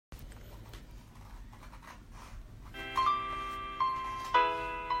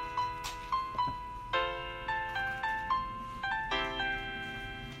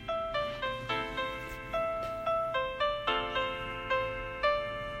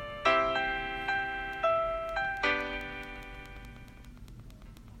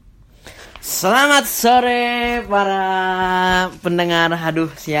Selamat sore para pendengar haduh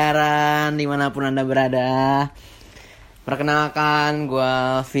siaran dimanapun Anda berada. Perkenalkan,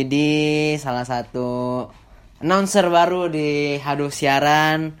 gue Vidi, salah satu announcer baru di haduh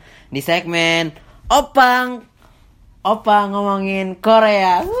siaran di segmen OPPANK. Opa ngomongin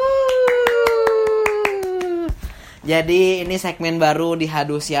Korea. Jadi ini segmen baru di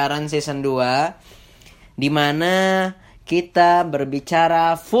haduh siaran season 2, di mana kita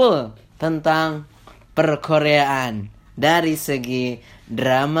berbicara full tentang perkoreaan dari segi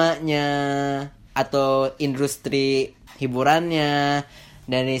dramanya atau industri hiburannya,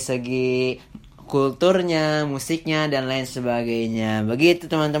 dari segi kulturnya, musiknya dan lain sebagainya. Begitu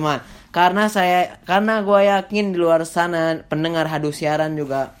teman-teman. Karena gue yakin di luar sana pendengar haduh siaran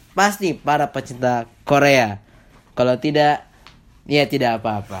juga pasti para pecinta Korea. Kalau tidak, ya tidak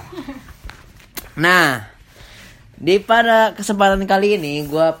apa-apa. Nah, pada kesempatan kali ini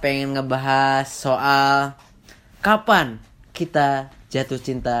gue pengen ngebahas soal kapan kita jatuh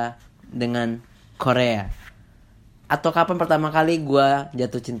cinta dengan Korea, atau kapan pertama kali gue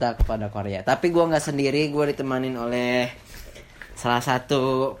jatuh cinta kepada Korea. Tapi gue gak sendiri, gue ditemanin oleh salah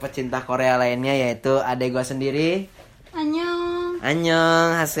satu pecinta Korea lainnya, yaitu adek gue sendiri.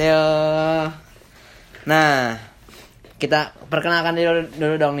 Annyeong, hasil. Nah, kita perkenalkan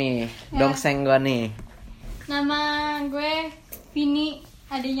dulu dong nih, ya. Dongseng gue nih. Nama gue Vini,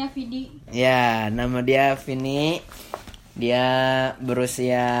 adiknya Vidi. Ya, nama dia Vini. Dia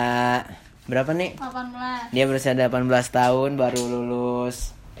berusia berapa nih? 18. Dia berusia 18 tahun, baru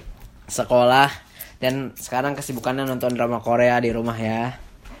lulus sekolah. Dan sekarang kesibukannya nonton drama Korea di rumah ya.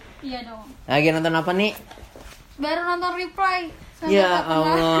 Iya dong. Lagi nonton apa nih? Baru nonton Reply. Ya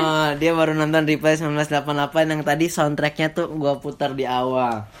Allah, dia baru nonton Reply 1988 yang tadi soundtracknya tuh gue putar di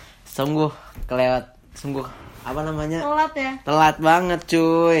awal. Sungguh apa namanya? Telat ya? Telat banget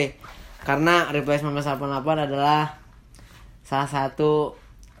cuy. Karena Reply 1988 adalah salah satu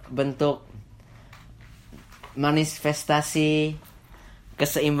bentuk manifestasi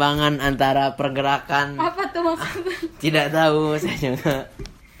keseimbangan antara pergerakan. Apa tuh maksudnya? Tidak tahu saya juga.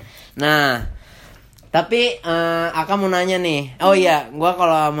 Nah, tapi Aka mau nanya nih. Oh iya, gue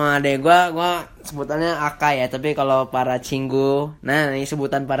kalau sama adek gue sebutannya Aka ya. Tapi kalau para cinggu, nah ini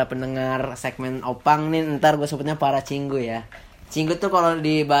sebutan para pendengar segmen Opang nih, ntar gue sebutnya para cinggu ya. Cinggu tuh kalau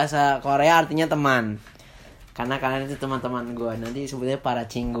di bahasa Korea artinya teman. Karena kalian itu teman-teman gue. Nanti sebutnya para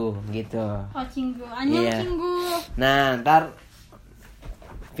cinggu gitu. Oh cinggu, annyeong iya. Cinggu. Nah ntar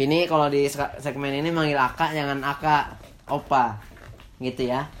Vini kalau di segmen ini manggil Aka, jangan Aka, Opa gitu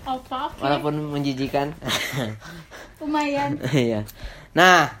ya. Opa, okay. Walaupun menjijikan. Lumayan. Iya.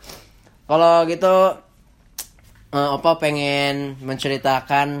 Nah, kalau gitu Opa pengen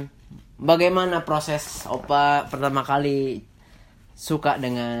menceritakan bagaimana proses Opa pertama kali suka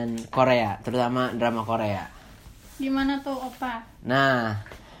dengan Korea, terutama drama Korea. Gimana tuh Opa? Nah,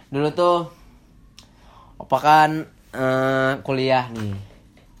 dulu tuh Opa kan kuliah nih.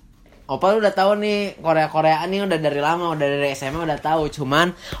 Opa udah tahu nih Korea-Koreaan nih udah dari lama, udah dari SMA udah tahu.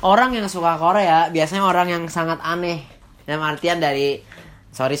 Cuman orang yang suka Korea biasanya orang yang sangat aneh. Dalam artian dari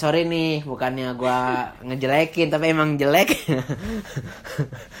sorry nih, bukannya gua ngejelekin tapi emang jelek.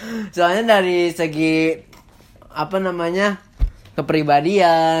 Soalnya dari segi apa namanya?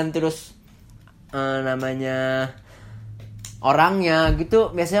 Kepribadian, terus namanya orangnya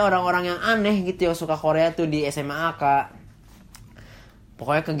gitu, biasanya orang-orang yang aneh gitu yang suka Korea tuh di SMA Kak.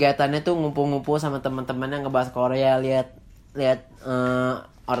 Pokoknya kegiatannya tuh ngumpul-ngumpul sama teman-teman yang ngebahas Korea, lihat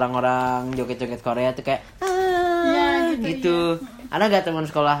orang-orang joget-joget Korea tuh kayak ya, gitu. Ya. Ada gak teman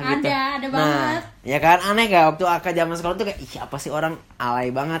sekolah gitu? Ada nah, banget. Ya kan aneh gak waktu Aka zaman sekolah tuh kayak ih apa sih orang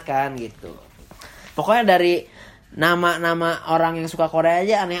alay banget kan gitu. Pokoknya dari nama-nama orang yang suka Korea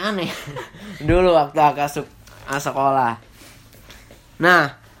aja aneh-aneh. Dulu waktu Aka sekolah.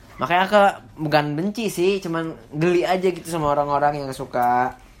 Nah, makanya Aka bukan benci sih, cuman geli aja gitu sama orang-orang yang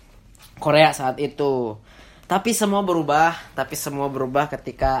suka Korea saat itu. Tapi semua berubah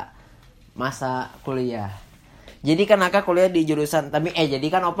ketika masa kuliah. Jadi kan Aka kuliah di jurusan jadi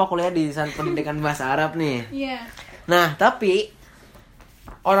kan Opa kuliah di jurusan pendidikan bahasa Arab nih. Iya. Nah, tapi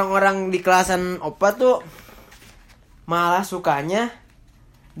orang-orang di kelasan Opa tuh malah sukanya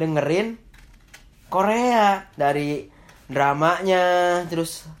dengerin Korea, dari dramanya,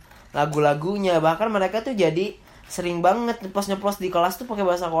 terus lagu-lagunya. Bahkan mereka tuh jadi sering banget nyeplos di kelas tuh pakai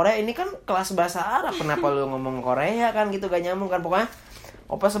bahasa Korea. Ini kan kelas bahasa Arab, kenapa lu ngomong Korea kan gitu, gak nyambung kan. Pokoknya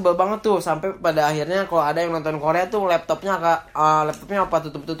Opa sebel banget tuh, sampai pada akhirnya kalau ada yang nonton Korea tuh laptopnya Opa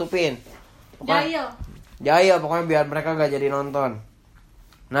tutupin. Jahil pokoknya biar mereka gak jadi nonton.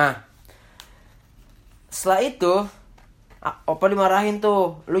 Nah, setelah itu Opa dimarahin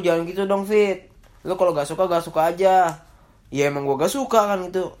tuh, lu jangan gitu dong Fit, lu kalau gak suka aja. Ya emang gua gak suka kan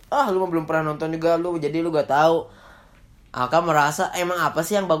gitu. Lu mah belum pernah nonton juga lu, jadi lu gak tahu. Aka merasa emang apa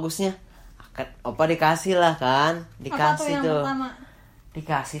sih yang bagusnya. Opa dikasih lah kan, Apa tuh dikasih yang tuh. pertama?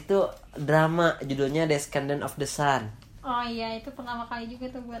 Dikasih tuh drama judulnya Descendant of the Sun. Oh iya, itu pertama kali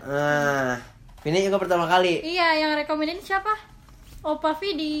juga tuh buat. Nah, ini juga pertama kali. Iya, yang rekomenin siapa? Opa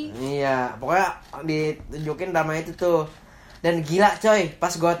Vidi. Iya, pokoknya ditunjukin drama itu tuh. Dan gila coy,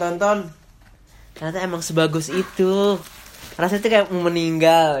 pas gua tonton ternyata emang sebagus itu. Rasanya tuh kayak mau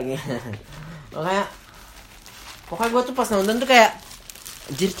meninggal gitu. Pokoknya gua tuh pas nonton tuh kayak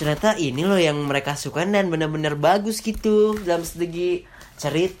anjir, ternyata ini loh yang mereka suka dan benar-benar bagus gitu dalam segi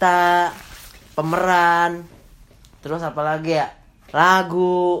cerita, pemeran, terus apa lagi ya,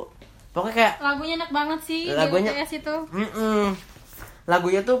 lagu. Pokoknya kayak Lagunya enak banget sih lagunya, di OTS itu.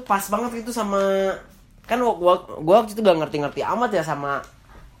 Lagunya tuh pas banget gitu sama, kan gua waktu itu gak ngerti amat ya sama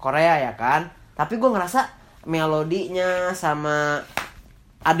Korea ya kan, tapi gua ngerasa melodinya sama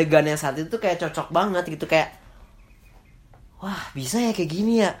adegannya saat itu tuh kayak cocok banget gitu, kayak wah bisa ya kayak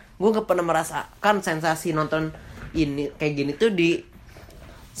gini ya. Gue gak pernah merasakan sensasi nonton ini kayak gini tuh di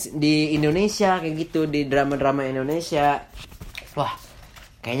Indonesia kayak gitu, di drama-drama Indonesia. Wah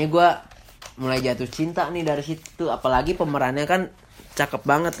kayaknya gue mulai jatuh cinta nih dari situ. Apalagi pemerannya kan cakep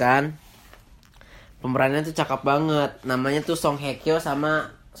banget kan. Pemerannya tuh cakep banget. Namanya tuh Song Hye Kyo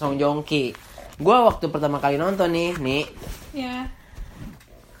sama Song Joong Ki. Gue waktu pertama kali nonton nih Ya.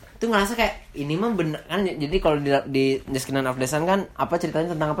 itu ngerasa kayak ini mah bener kan. Jadi kalau di Descendant of the Sun kan apa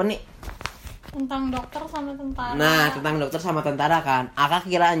ceritanya tentang apa nih? Tentang dokter sama tentara. Nah tentang dokter sama tentara kan. Akak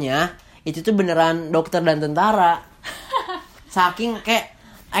kiranya itu tuh beneran dokter dan tentara. Saking kayak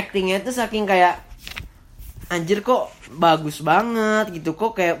actingnya tuh saking kayak anjir kok bagus banget gitu,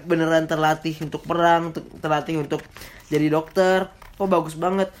 kok kayak beneran terlatih untuk perang, terlatih untuk jadi dokter, kok bagus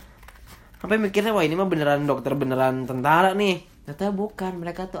banget. Sampai mikirnya wah ini mah beneran dokter beneran tentara nih. Ternyata bukan,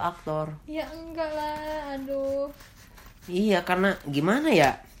 mereka tuh aktor. Ya enggak lah, aduh. Iya, karena gimana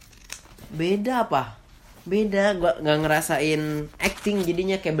ya? Beda apa? Beda, gua nggak ngerasain acting,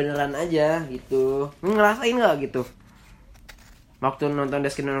 jadinya kayak beneran aja gitu. Ngerasain nggak gitu? Waktu nonton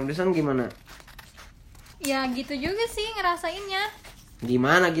Descendant of the Sun gimana? Ya gitu juga sih ngerasainnya.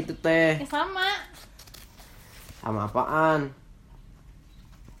 Gimana gitu teh? Sama. Sama apaan?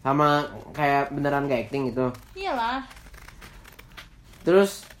 Sama kayak beneran kayak acting gitu. Iyalah.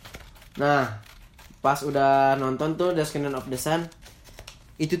 Terus, nah pas udah nonton tuh Descendant of the Sun,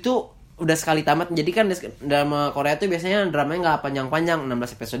 itu tuh udah sekali tamat. Jadi kan drama Korea tuh biasanya dramanya nggak panjang-panjang,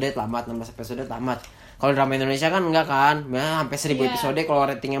 16 episode tamat, 16 episode tamat. Kalau drama Indonesia kan enggak kan, ya, sampai 1000 episode kalau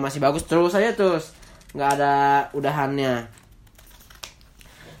ratingnya masih bagus terus aja terus, nggak ada udahannya.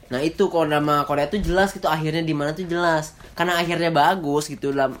 Nah itu kalau drama Korea tuh jelas gitu akhirnya di mana tuh jelas, karena akhirnya bagus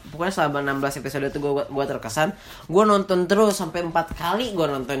gitu. Pokoknya selama 16 episode tuh gue terkesan, gue nonton terus sampai 4 kali gue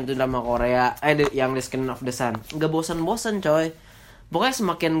nonton itu drama Korea yang Descendant of the Sun. Nggak bosan-bosan coy. Pokoknya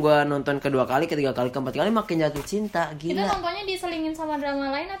semakin gue nonton kedua kali, ketiga kali, keempat kali makin jatuh cinta. Gila. Itu nontonnya diselingin sama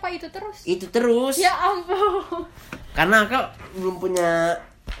drama lain apa itu terus? Itu terus. Ya ampun. Karena aku belum punya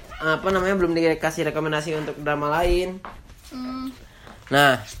belum dikasih rekomendasi untuk drama lain.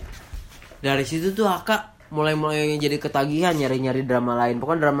 Nah, dari situ tuh Aka mulai jadi ketagihan nyari-nyari drama lain.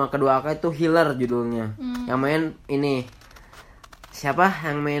 Pokoknya drama kedua Aka itu Healer judulnya. Yang main ini siapa?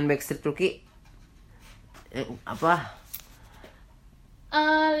 Yang main Backstreet Rookie? Apa?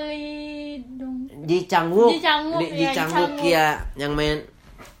 Ali dong. Ji Chang-wook. Ji Chang-wook, ya. Yang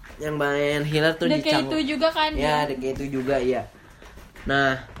main Healer tuh Ji Chang-wook. itu juga kan. Ya, itu juga ya.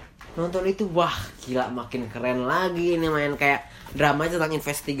 Nah, nonton itu wah gila makin keren lagi. Ini main kayak drama tentang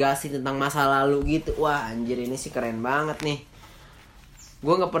investigasi tentang masa lalu gitu. Wah anjir ini sih keren banget nih.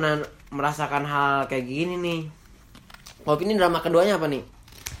 Gue gak pernah merasakan hal kayak gini nih. Oh ini drama keduanya apa nih?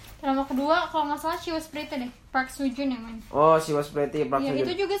 Drama kedua kalau nggak salah She Was Pretty deh, Park Soo Joon yang main. Oh She Was Pretty, Park Soo Joon. Iya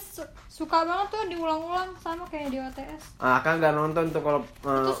itu juga suka banget tuh diulang-ulang sama kayak di OTS. Aka gak nonton tuh kalau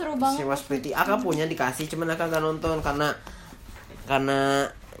itu seru banget. She Was Pretty. Aka punya dikasih cuman Aka gak nonton karena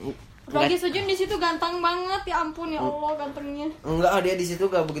Park Soo Joon di situ ganteng banget, ya ampun ya Allah gantengnya. Enggak, dia di situ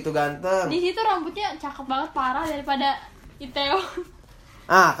gak begitu ganteng. Di situ rambutnya cakep banget parah daripada Itaewon.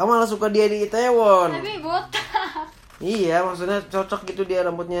 Kamu malah suka dia di Itaewon. Tapi botak. Iya, maksudnya cocok gitu dia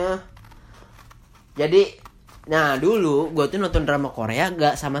rambutnya. Jadi, nah dulu gue tuh nonton drama Korea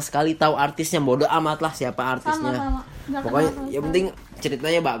gak sama sekali tahu artisnya, bodoh amat lah siapa artisnya. Sama. Pokoknya yang penting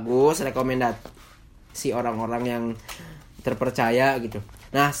ceritanya bagus, rekomendasi orang-orang yang terpercaya gitu.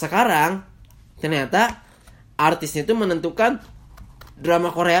 Nah sekarang ternyata artisnya tuh menentukan drama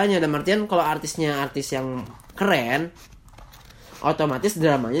Koreanya. Dan artian kalau artisnya artis yang keren, otomatis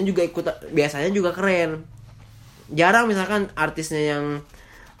dramanya juga biasanya juga keren. Jarang misalkan artisnya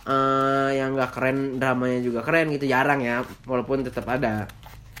yang nggak keren dramanya juga keren gitu, jarang ya, walaupun tetap ada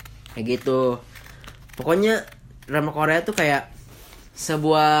kayak gitu. Pokoknya drama Korea tuh kayak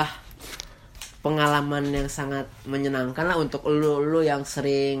sebuah pengalaman yang sangat menyenangkan lah untuk lu yang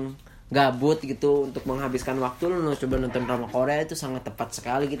sering gabut gitu, untuk menghabiskan waktu lu coba nonton drama Korea itu sangat tepat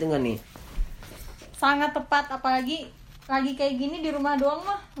sekali gitu nggak nih? Sangat tepat, apalagi lagi kayak gini di rumah doang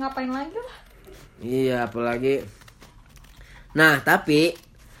mah ngapain lagi lah. Iya, apalagi. Nah, tapi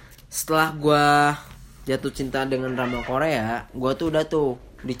setelah gue jatuh cinta dengan drama Korea, gue tuh udah tuh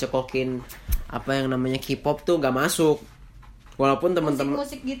dicekokin apa yang namanya K-pop tuh gak masuk. Walaupun temen-temen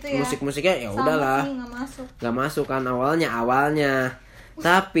musik gitu ya. Musik-musiknya ya udahlah. Gak masuk kan awalnya.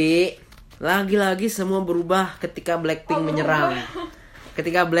 Tapi lagi-lagi semua berubah ketika Blackpink menyerang.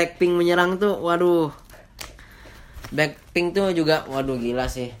 Ketika Blackpink menyerang tuh, waduh. Blackpink tuh juga, waduh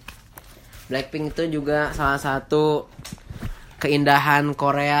gila sih. Blackpink itu juga salah satu keindahan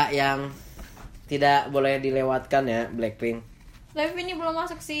Korea yang tidak boleh dilewatkan ya, Blackpink. Tapi ini belum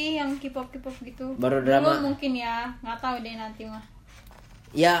masuk sih yang K-pop gitu. Baru drama. Belum mungkin ya, nggak tahu deh nanti mah.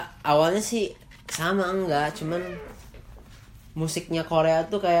 Ya awalnya sih sama enggak, cuman musiknya Korea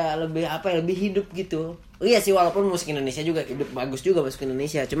tuh kayak lebih hidup gitu. Oh iya sih, walaupun musik Indonesia juga hidup, bagus juga musik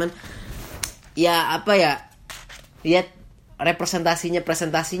Indonesia, cuman ya apa ya, lihat presentasinya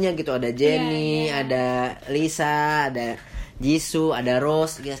gitu, ada Jennie, ada Lisa, ada Jisoo, ada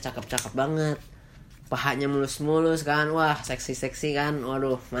Rose, ya cakep-cakep banget. Pahanya mulus-mulus kan, wah seksi kan,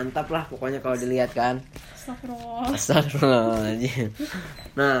 waduh mantap lah pokoknya kalau dilihat kan. Astagfirullah.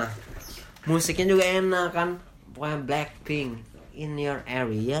 Nah, musiknya juga enak kan, pokoknya Blackpink in your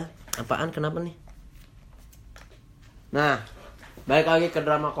area. Apaan, kenapa nih? Nah, balik lagi ke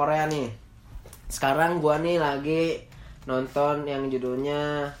drama Korea nih. Sekarang gua nih lagi nonton yang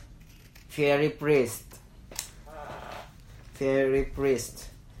judulnya Fairy Priest.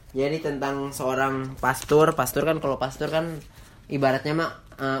 Jadi tentang seorang pastor kan, kalau pastor kan ibaratnya mah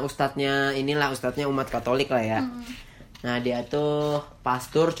ustadznya umat Katolik lah ya. Nah, dia tuh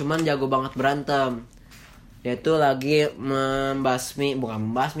pastor cuman jago banget berantem. Dia tuh lagi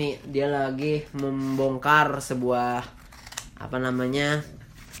dia lagi membongkar sebuah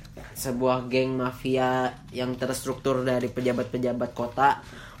geng mafia yang terstruktur dari pejabat-pejabat kota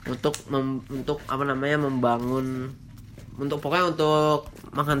untuk membangun, untuk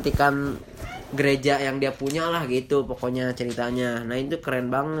menghentikan gereja yang dia punya lah gitu pokoknya ceritanya. Nah, itu keren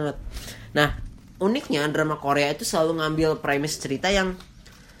banget. Nah, uniknya drama Korea itu selalu ngambil premis cerita yang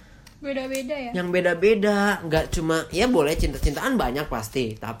beda-beda ya. Yang beda-beda, nggak cuma ya boleh cinta-cintaan banyak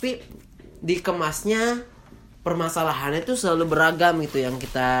pasti, tapi dikemasnya permasalahannya itu selalu beragam gitu yang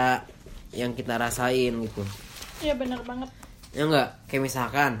kita rasain gitu. Iya benar banget. Ya enggak, kayak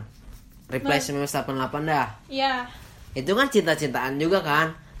misalkan Reply 1988 dah. Iya. Itu kan cinta-cintaan juga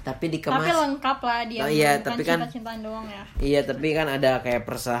kan, tapi dikemas. Tapi lengkap lah dia. Iya, tapi kan cinta-cintaan doang ya. Iya, tapi kan ada kayak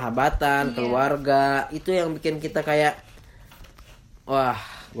persahabatan, keluarga. Itu yang bikin kita kayak wah,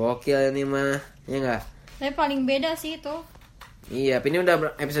 gokil ini mah. Ya enggak? Tapi paling beda sih itu. Iya, ini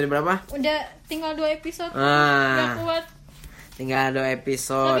udah episode berapa? Udah tinggal 2 episode. Gak kuat. Tinggal 2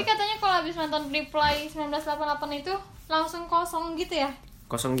 episode. Tapi katanya kalau habis nonton Reply 1988 itu langsung kosong gitu ya.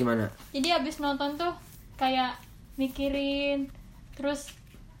 Kosong gimana? Jadi habis nonton tuh kayak mikirin, terus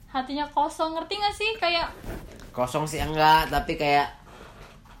hatinya kosong, ngerti gak sih? Kayak kosong sih enggak, tapi kayak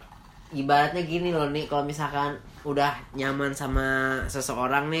ibaratnya gini loh nih, kalau misalkan udah nyaman sama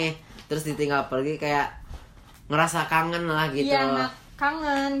seseorang nih, terus ditinggal pergi kayak ngerasa kangen lah gitu. Iya,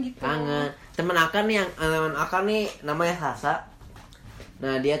 kangen gitu. Kangen. Temen Akan nih namanya Sasa.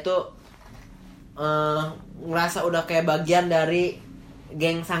 Nah, dia tuh ngerasa udah kayak bagian dari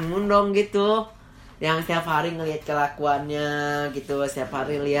geng Sang Mundong gitu, yang setiap hari ngelihat kelakuannya gitu, setiap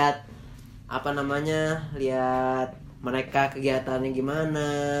hari lihat lihat mereka kegiatannya gimana.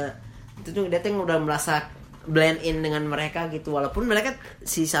 Itu tuh dia tuh udah merasa blend in dengan mereka gitu, walaupun mereka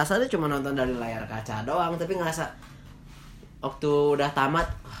si Sasa tuh cuma nonton dari layar kaca doang, tapi ngerasa waktu udah tamat,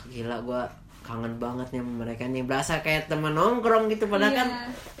 gila gue kangen banget nih sama mereka nih, berasa kayak teman nongkrong gitu, padahal kan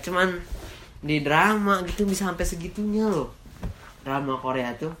cuman di drama gitu bisa sampai segitunya loh drama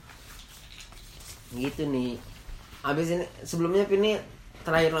Korea tuh gitu nih. Abis ini sebelumnya Vini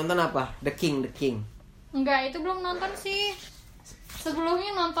terakhir nonton apa? The King. Enggak, itu belum nonton sih.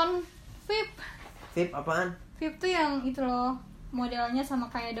 Sebelumnya nonton VIP apaan? VIP tuh yang itu loh, modelnya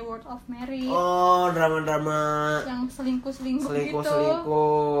sama kayak The World of Mary. Oh, drama-drama yang selingkuh gitu.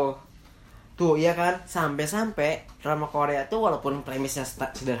 Tuh, iya kan? Sampai drama Korea tuh walaupun premisnya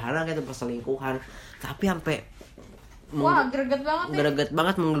sederhana gitu, perselingkuhan, tapi sampai Wah, greget banget nih. greget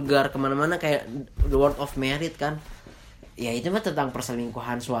banget, menggelegar kemana-mana kayak The World of Merit kan. Ya itu mah tentang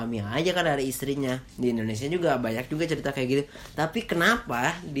perselingkuhan suami aja kan dari istrinya. Di Indonesia juga banyak juga cerita kayak gitu. Tapi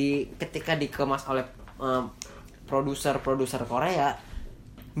kenapa ketika dikemas oleh produser Korea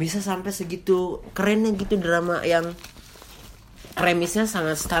bisa sampai segitu kerennya gitu drama yang premisnya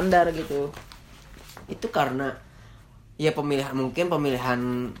sangat standar gitu. Itu karena ya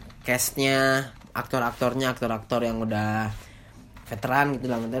pemilihan castnya, aktor yang udah veteran gitu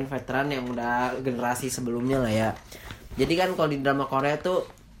lah, veteran yang udah generasi sebelumnya lah ya. Jadi kan kalau di drama Korea tuh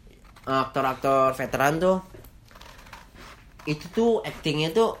aktor veteran tuh itu tuh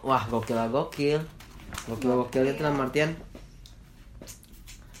actingnya tuh wah gokil itu dalam artian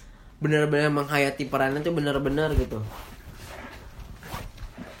benar-benar menghayati perannya tuh benar-benar gitu.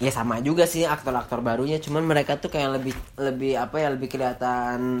 Ya sama juga sih aktor barunya, cuman mereka tuh kayak lebih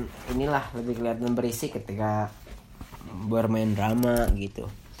kelihatan lebih kelihatan berisik ketika bermain drama gitu.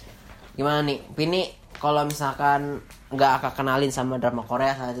 Gimana nih Pini, kalau misalkan nggak akan kenalin sama drama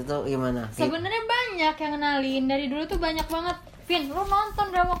Korea saat itu gimana? Sebenarnya banyak yang kenalin dari dulu tuh, banyak banget. Vin, lu nonton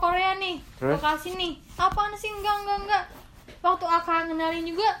drama Korea nih, lokasi nih. Apaan sih? Enggak. Waktu Aka kenalin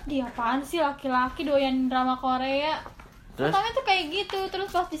juga, dia apaan sih laki-laki doyan drama Korea. Pertama tuh kayak gitu. Terus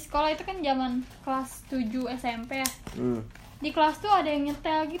pas di sekolah itu kan zaman kelas 7 SMP ya. Di kelas tuh ada yang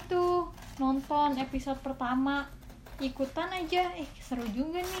nyetel gitu, nonton episode pertama, ikutan aja. Seru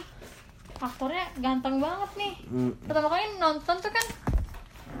juga nih, aktornya ganteng banget nih. Pertama kali nonton tuh kan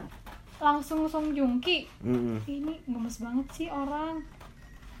langsung Song Joong Ki. Ini gemes banget sih orang.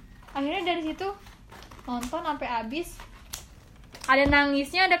 Akhirnya dari situ nonton sampai habis. Ada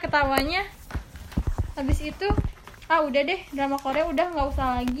nangisnya, ada ketawanya. Habis itu udah deh, drama Korea udah nggak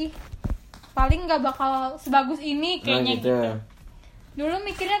usah lagi. Paling nggak bakal sebagus ini kayaknya gitu. Dulu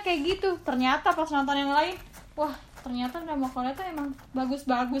mikirnya kayak gitu. Ternyata pas nonton yang lain, wah ternyata drama Korea tuh emang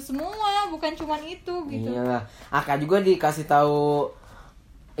bagus-bagus semua, bukan cuman itu gitu. Iyalah, Aka juga dikasih tahu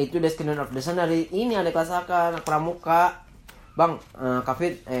itu Descendant of the Sun dari ini ada kelas Aka, anak pramuka. Bang,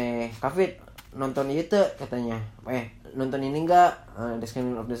 Kafit nonton itu katanya. Nonton ini enggak?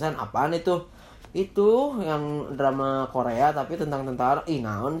 Descendant of the Sun apaan itu? Itu yang drama Korea tapi tentang tentara.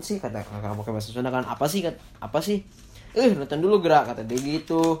 Naon sih kata kakak pakai bahasa Sunda kan? Apa sih? Nonton dulu gerak kata dia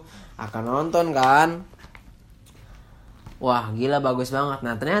gitu. Akan nonton kan. Wah gila bagus banget.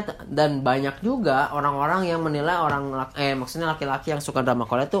 Nah ternyata dan banyak juga orang-orang yang menilai maksudnya laki-laki yang suka drama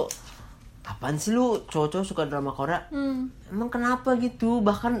Korea tuh, apaan sih lu cowok-cowok suka drama Korea? Emang kenapa gitu?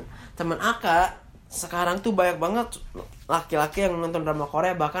 Bahkan teman Aka sekarang tuh banyak banget laki-laki yang nonton drama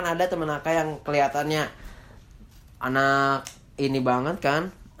Korea. Bahkan ada teman Aka yang kelihatannya anak ini banget kan,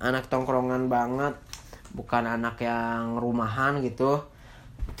 anak tongkrongan banget, bukan anak yang rumahan gitu.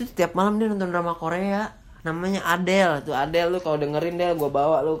 Itu setiap malam dia nonton drama Korea. Namanya Adele. Tuh Adele, lu kalau dengerin Del, gue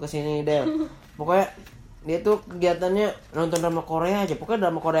bawa lu ke sini Del. Pokoknya dia tuh kegiatannya nonton drama Korea aja.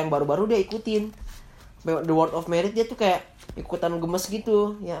 Pokoknya drama Korea yang baru-baru dia ikutin. The World of Merit dia tuh kayak ikutan gemes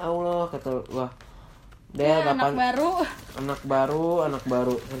gitu. Ya Allah, kata wah. Del anak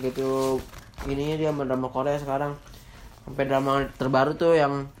baru segitu ininya dia sama drama Korea sekarang. Sampai drama terbaru tuh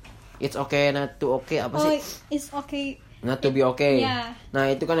yang It's Okay Not to Okay apa sih? It's Okay Not to Be Okay. Yeah.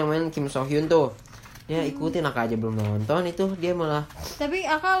 Nah, itu kan yang main Kim So Hyun tuh. Dia ikutin, Aka aja belum nonton itu, dia malah. Tapi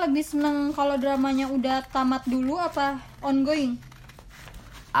Aka lebih seneng kalau dramanya udah tamat dulu apa ongoing?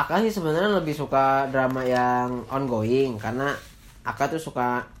 Aka sih sebenarnya lebih suka drama yang ongoing karena Aka tuh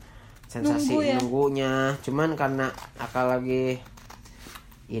suka sensasi nunggunya. Cuman karena Aka lagi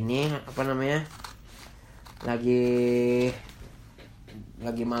ini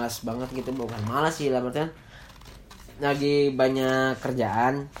lagi malas banget gitu, bukan malas sih lah, maksudnya lagi banyak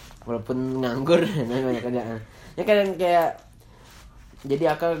kerjaan walaupun nganggur banyak kerjaan. Ya kayak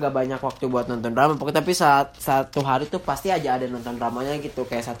jadi Aka gak banyak waktu buat nonton drama. Pokoknya tapi satu hari tuh pasti aja ada nonton dramanya gitu,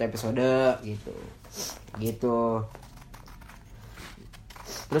 kayak satu episode gitu.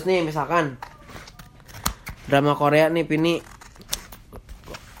 Terus nih misalkan drama Korea nih Pini,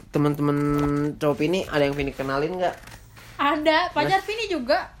 teman-teman cowok Pini ada yang Pini kenalin nggak? Ada, pacar Pini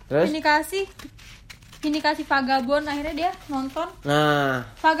juga. Pini kasih Vagabond, akhirnya dia nonton. Nah,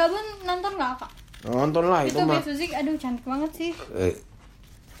 Vagabond nonton nggak Kak? nonton lah itu mah. Itu Suzy, aduh cantik banget sih.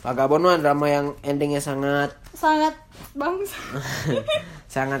 Vagabond mah drama yang endingnya sangat bagus.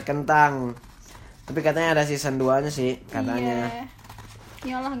 sangat kentang. Tapi katanya ada season 2-nya sih katanya. Iya.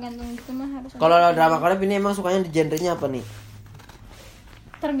 Iyalah gantung gitu mah harus. Kalau drama Korea Pini emang sukanya di genrenya apa nih?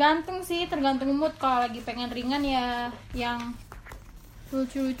 Tergantung mood. Kalau lagi pengen ringan ya yang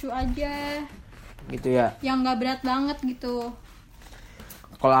lucu-lucu aja. Gitu ya. Yang nggak berat banget gitu.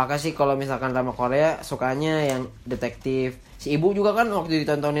 Kalau Aka sih kalau misalkan drama Korea sukanya yang detektif. Si ibu juga kan waktu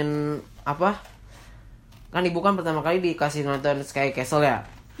ditontonin apa? Kan ibu kan pertama kali dikasih nonton Sky Castle ya.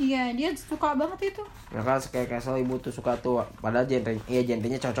 Iya, dia suka banget itu. Ya kan Sky Castle ibu tuh suka tuh. Padahal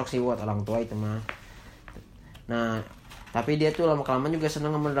genrenya cocok sih buat orang tua itu mah. Nah, tapi dia tuh lama-kelamaan juga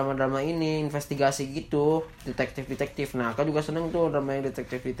seneng sama drama-drama ini, investigasi gitu, detektif-detektif. Nah, Aka juga seneng tuh drama yang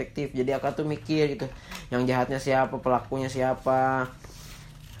detektif-detektif. Jadi Aka tuh mikir gitu, yang jahatnya siapa, pelakunya siapa.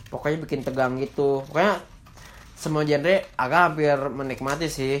 Pokoknya bikin tegang gitu. Pokoknya semua genre Aka hampir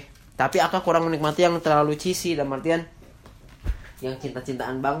menikmati sih. Tapi Aka kurang menikmati yang terlalu cheesy, dalam artian yang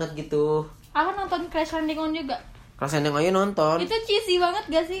cinta-cintaan banget gitu. Aku nonton Crash Landing On juga. Crash Landing On nonton. Itu cheesy banget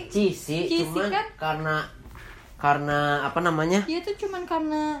gak sih? Cheesy cuman kan? karena apa namanya? Dia tuh cuman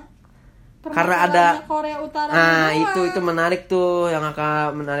karena ada Korea Utara. Nah, itu menarik tuh yang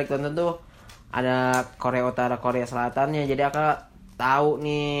Aka menarik tonton tuh. Ada Korea Utara, Korea Selatannya. Jadi Aka tahu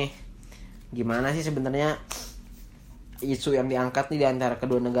nih gimana sih sebenarnya isu yang diangkat nih di antara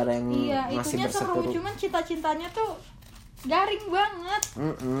kedua negara yang masih berseteru. Seru, cuman cita-citanya tuh garing banget.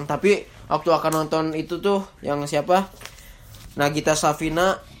 Tapi waktu Aka nonton itu tuh yang siapa? Nagita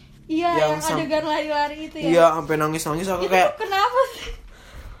Slavina. Iya, yang adegan lari-lari itu ya. Iya, sampai nangis-nangis aku itu kayak kenapa sih?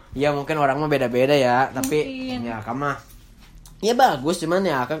 Ya mungkin orang mah beda-beda ya, tapi ya Aka ya bagus, cuman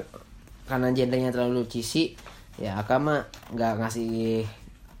ya Aka karena genrenya terlalu cheesy, ya Aka mah nggak ngasih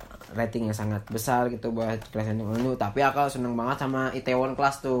rating yang sangat besar gitu buat Crash Landing On You. Tapi Aka seneng banget sama Itaewon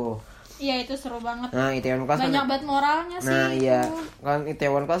Class tuh. Iya, itu seru banget. Nah, Itaewon Class banyak banget moralnya sih. Nah, iya. Kan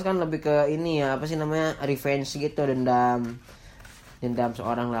Itaewon Class kan lebih ke ini ya, apa sih namanya? Revenge gitu, dendam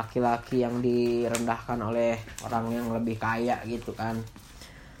seorang laki-laki yang direndahkan oleh orang yang lebih kaya gitu kan.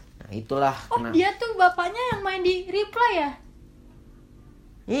 Nah, itulah. Dia tuh bapaknya yang main di Reply ya?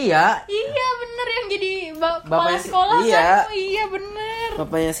 Iya bener, yang jadi kepala sekolah iya. kan. Oh iya bener,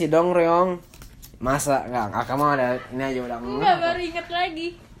 bapaknya si Dong Ryong. Masa nggak mau ada ini aja udah enggak, baru inget lagi.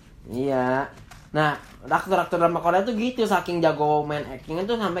 Iya. Nah, aktor-aktor drama Korea tuh gitu, saking jago main actingnya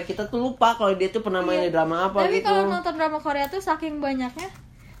tuh sampai kita tuh lupa kalau dia tuh pernah main di drama apa. Tapi gitu. Kalau nonton drama Korea tuh saking banyaknya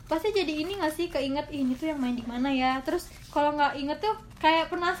pasti jadi ini nggak sih, keinget ini tuh yang main di mana ya. Terus kalau nggak inget tuh kayak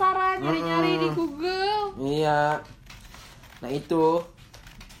penasaran nyari-nyari di Google. Iya. Nah itu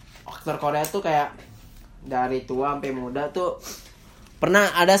aktor Korea tuh kayak dari tua sampai muda tuh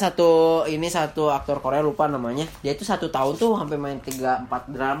pernah ada satu aktor Korea lupa namanya. Dia itu 1 tahun tuh sampai main 3-4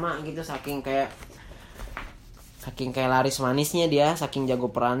 drama gitu, saking kayak laris manisnya dia, saking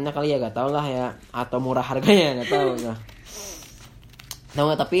jago perannya kali ya, gak tau lah ya, atau murah harganya gak tau ya. Tahu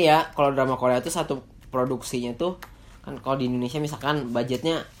nggak, tapi ya kalau drama Korea tuh satu produksinya tuh kan, kalau di Indonesia misalkan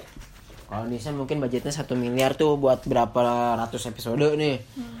budgetnya, kalau Indonesia mungkin budgetnya 1 miliar tuh buat berapa ratus episode nih.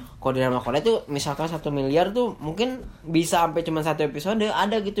 Kalau di drama Korea tuh misalkan 1 miliar tuh mungkin bisa sampai cuma 1 episode.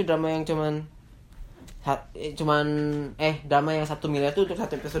 Ada gitu drama yang drama yang 1 miliar tuh untuk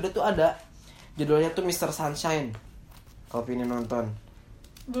 1 episode tuh ada. Judulnya tuh Mr. Sunshine. Kalau pengen nonton.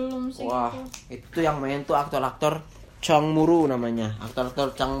 Belum sih. Wah, itu yang main tuh aktor-aktor Chong Muru namanya.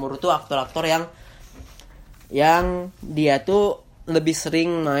 Aktor-aktor Chong Muru tuh aktor-aktor yang dia tuh lebih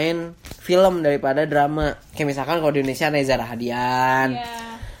sering main film daripada drama. Kayak misalkan kalau di Indonesia Reza Rahadian.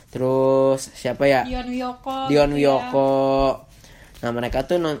 Terus siapa ya? Dion Wiyoko. Nah, mereka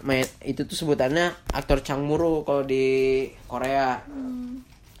tuh main itu tuh sebutannya aktor Changmuru kalau di Korea.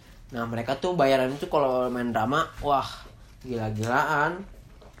 Nah, mereka tuh bayarannya tuh kalau main drama, wah, gila-gilaan.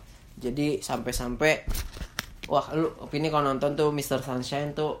 Jadi sampai wah, lu ini kalau nonton tuh Mr.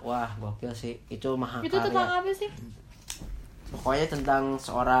 Sunshine tuh, wah, gokil sih. Itu mahakarya. Itu tentang apa sih? Pokoknya tentang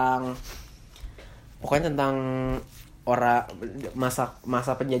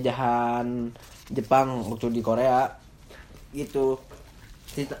masa penjajahan Jepang waktu di Korea gitu.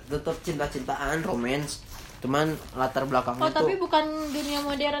 Tetap cinta-cintaan, romance, cuman latar belakangnya tuh tapi bukan dunia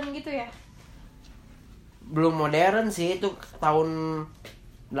modern gitu ya? Belum modern sih, itu tahun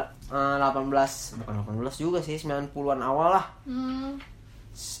 18 juga sih, 90-an awal lah.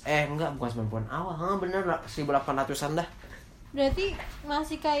 Enggak, bukan 90-an awal. Bener lah, 1800-an dah. Berarti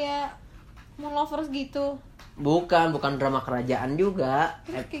masih kayak Moon Lovers gitu. Bukan drama kerajaan juga.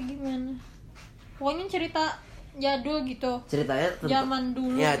 Terus kayak gimana? Pokoknya cerita jadul gitu. Ceritanya zaman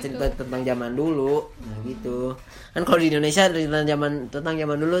dulu. Ya, gitu. cerita tentang zaman dulu. Nah, gitu. Kan kalau di Indonesia tentang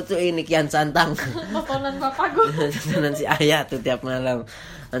zaman dulu tuh ini Kian Santang. Tontonan bapak gue. Tontonan si Ayah tuh tiap malam.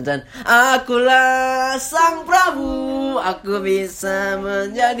 Nonton Akulah Sang Prabu, aku bisa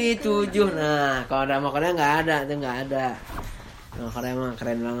menjadi 7. Nah, kalau drama Korea nggak ada. Drama Korea mah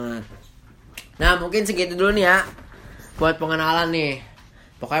keren banget. Nah, mungkin segitu dulu nih ya buat pengenalan nih.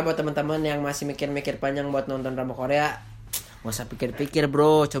 Pokoknya buat teman-teman yang masih mikir-mikir panjang buat nonton drama Korea, Gak usah pikir-pikir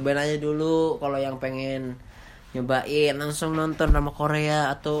bro, cobain aja dulu. Kalau yang pengen nyobain langsung nonton drama Korea,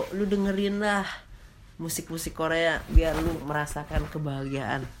 atau lu dengerin lah musik-musik Korea biar lu merasakan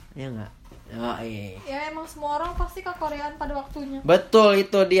kebahagiaan, ya nggak? Oh, iya. Ya emang semua orang pasti ke Koreaan pada waktunya. Betul,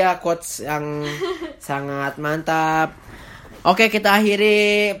 itu dia quotes yang sangat mantap. Oke, kita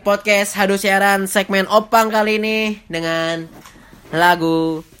akhiri podcast Hadu Siaran segmen Opang kali ini dengan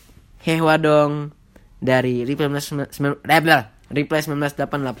lagu Hehwadong dari Reply 1988.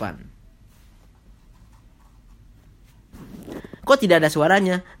 Kok tidak ada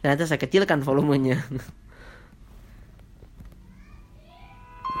suaranya? Ternyata saya kecilkan volumenya.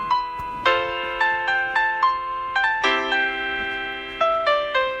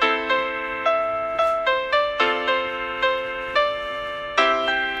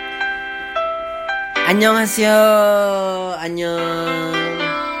 안녕하세요. 안녕.